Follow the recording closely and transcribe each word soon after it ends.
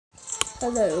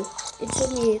Hello,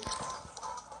 it's me,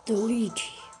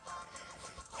 Luigi.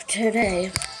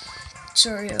 Today,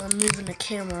 sorry I'm moving the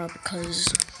camera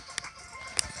because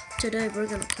today we're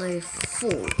gonna play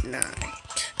Fortnite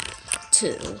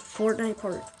 2. Fortnite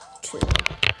Part 2.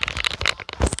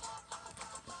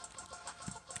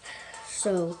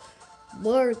 So,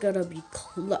 we're gonna be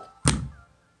Cluck.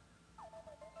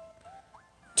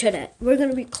 Today, we're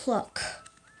gonna be Cluck.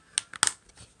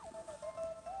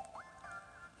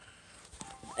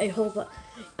 I hope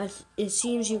it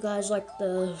seems you guys like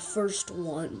the first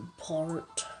one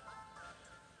part.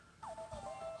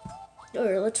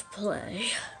 Alright, let's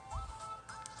play.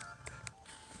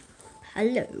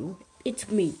 Hello, it's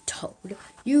me, Toad.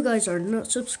 You guys are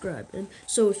not subscribing,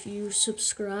 so if you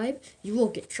subscribe, you will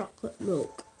get chocolate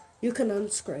milk. You can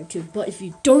unsubscribe too, but if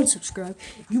you don't subscribe,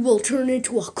 you will turn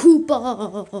into a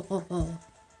Koopa.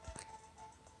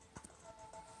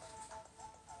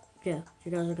 Yeah,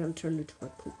 you guys are gonna turn into a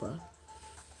Koopa.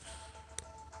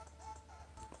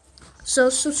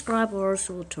 So subscribe or else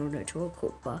we'll turn into a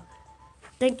Koopa.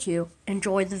 Thank you.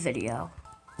 Enjoy the video.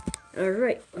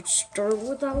 Alright, let's start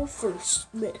with our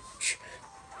first match.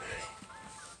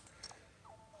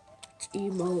 It's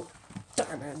emote.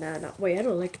 Da-na-na-na. Wait, I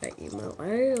don't like that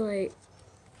emote.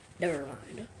 Never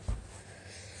mind.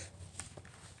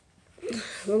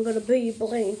 I'm gonna be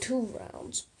playing 2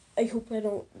 rounds. I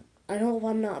hope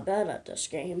I'm not bad at this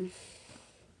game.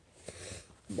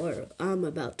 But I'm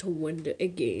about to win a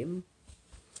game.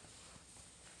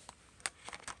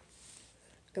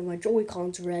 Got my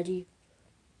Joy-Cons ready.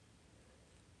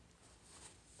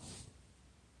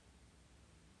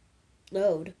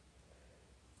 Load.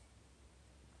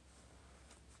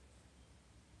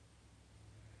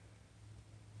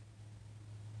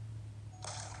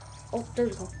 Oh, there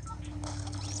we go.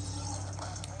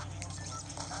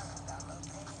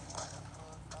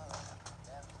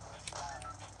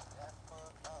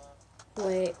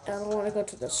 Wait, I don't want to go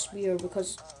to the sphere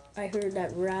because I heard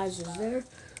that Raz is there.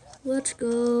 Let's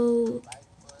go.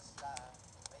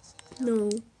 No,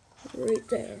 right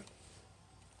there.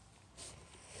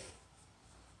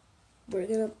 We're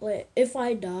gonna play. If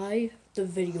I die, the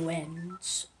video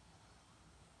ends.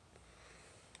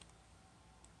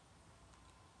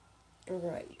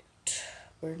 Right.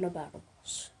 We're in the battle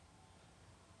bus.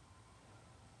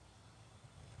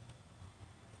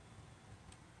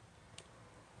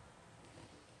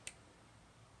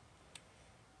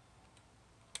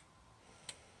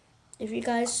 If you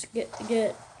guys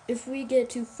if we get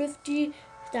to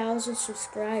 50,000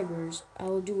 subscribers, I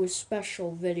will do a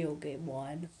special video game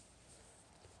one.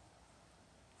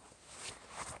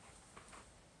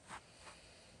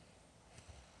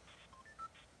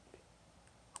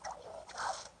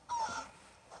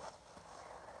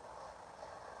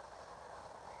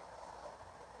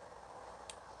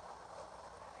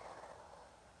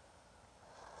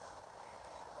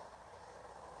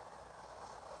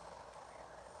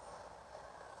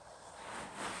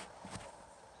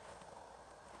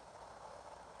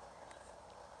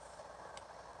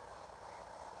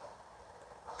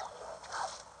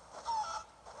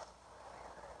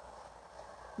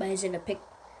 Imagine a pig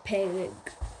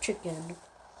chicken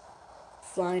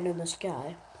flying in the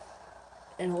sky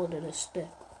and holding a stick.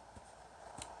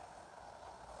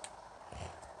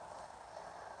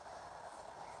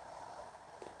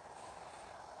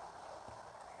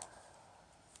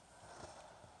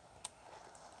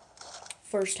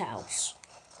 First house.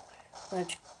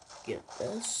 Let's get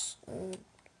this.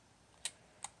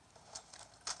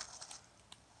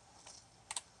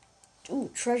 Ooh,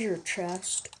 treasure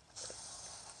chest.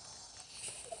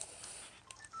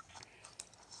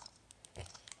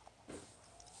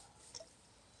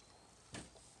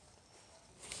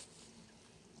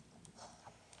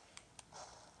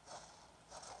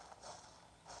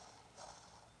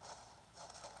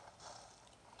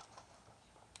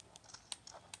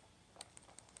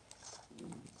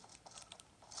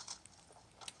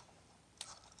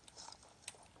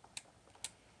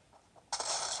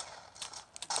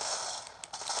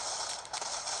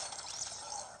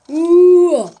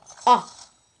 Ooh! Ah!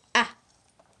 Ah!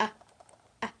 Ah! Ah!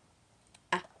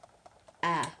 Ah!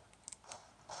 Ah!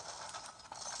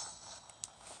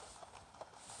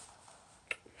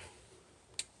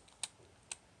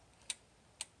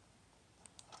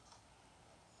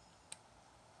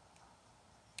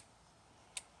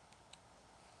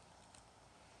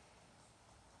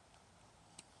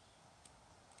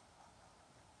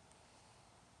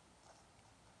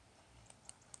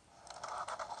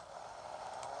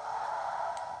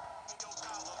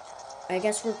 I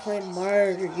guess we're playing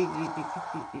Mario.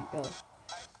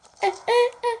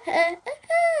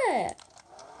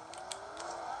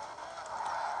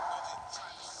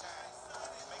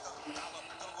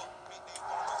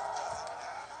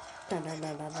 Dun, dun,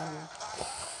 dun, dun, dun.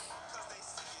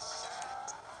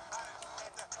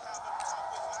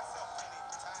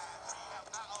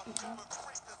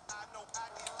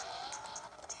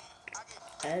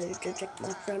 I need to check my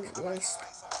friends list.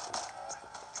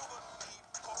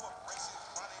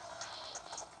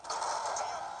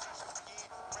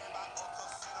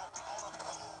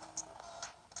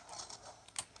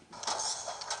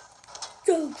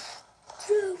 Don't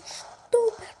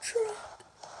stupid truck.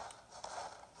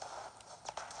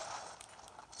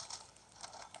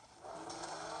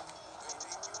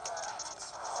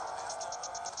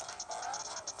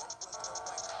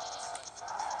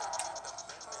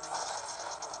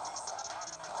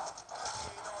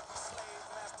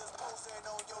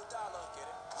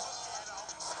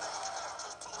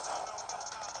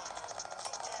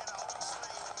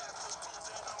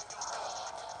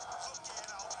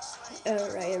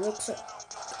 Alright, it looks like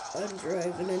I'm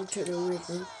driving into the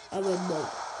river. I'm a boat.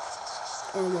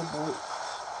 I'm a boat.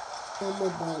 I'm a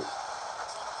boat.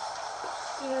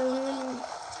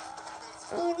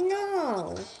 Oh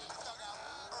no!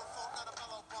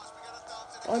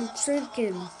 I'm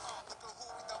sinking.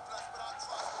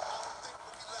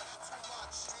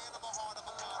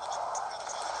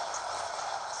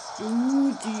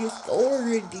 Ooh, the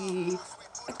authority.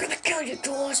 I'm gonna kill you,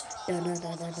 Jaws. No, no,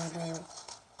 no, no, no, no.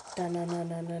 No, no, no,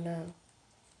 no, no, no.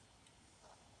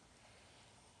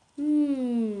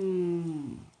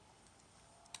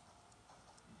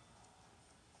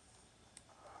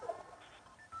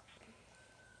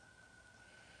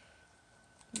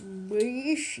 Where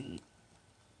is she?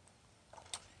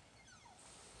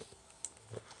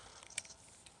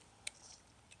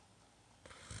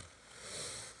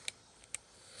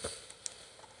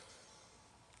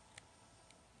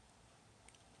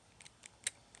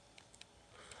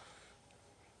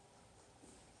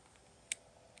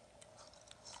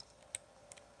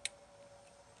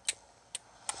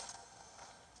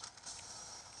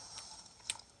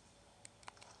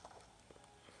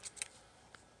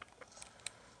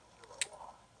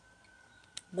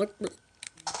 What the?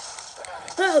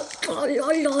 Oh, la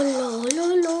la la la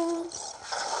la.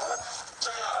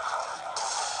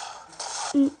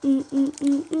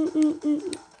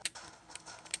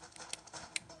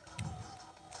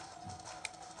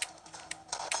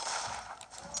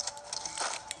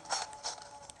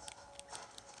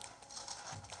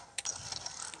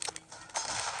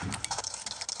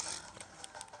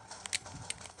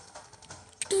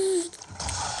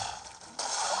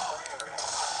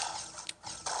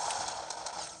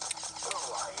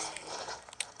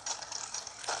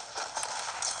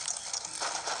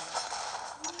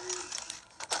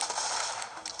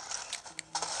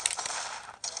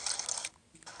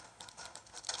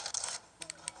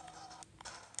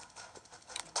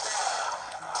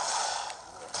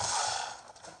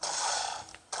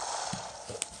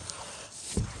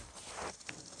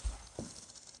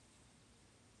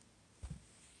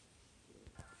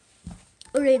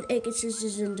 Alright, I guess this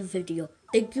is in the video.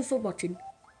 Thank you for watching.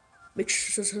 Make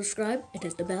sure to subscribe and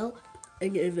hit the bell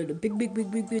and give it a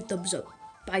big thumbs up.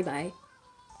 Bye bye.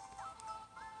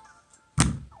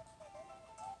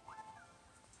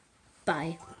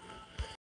 Bye.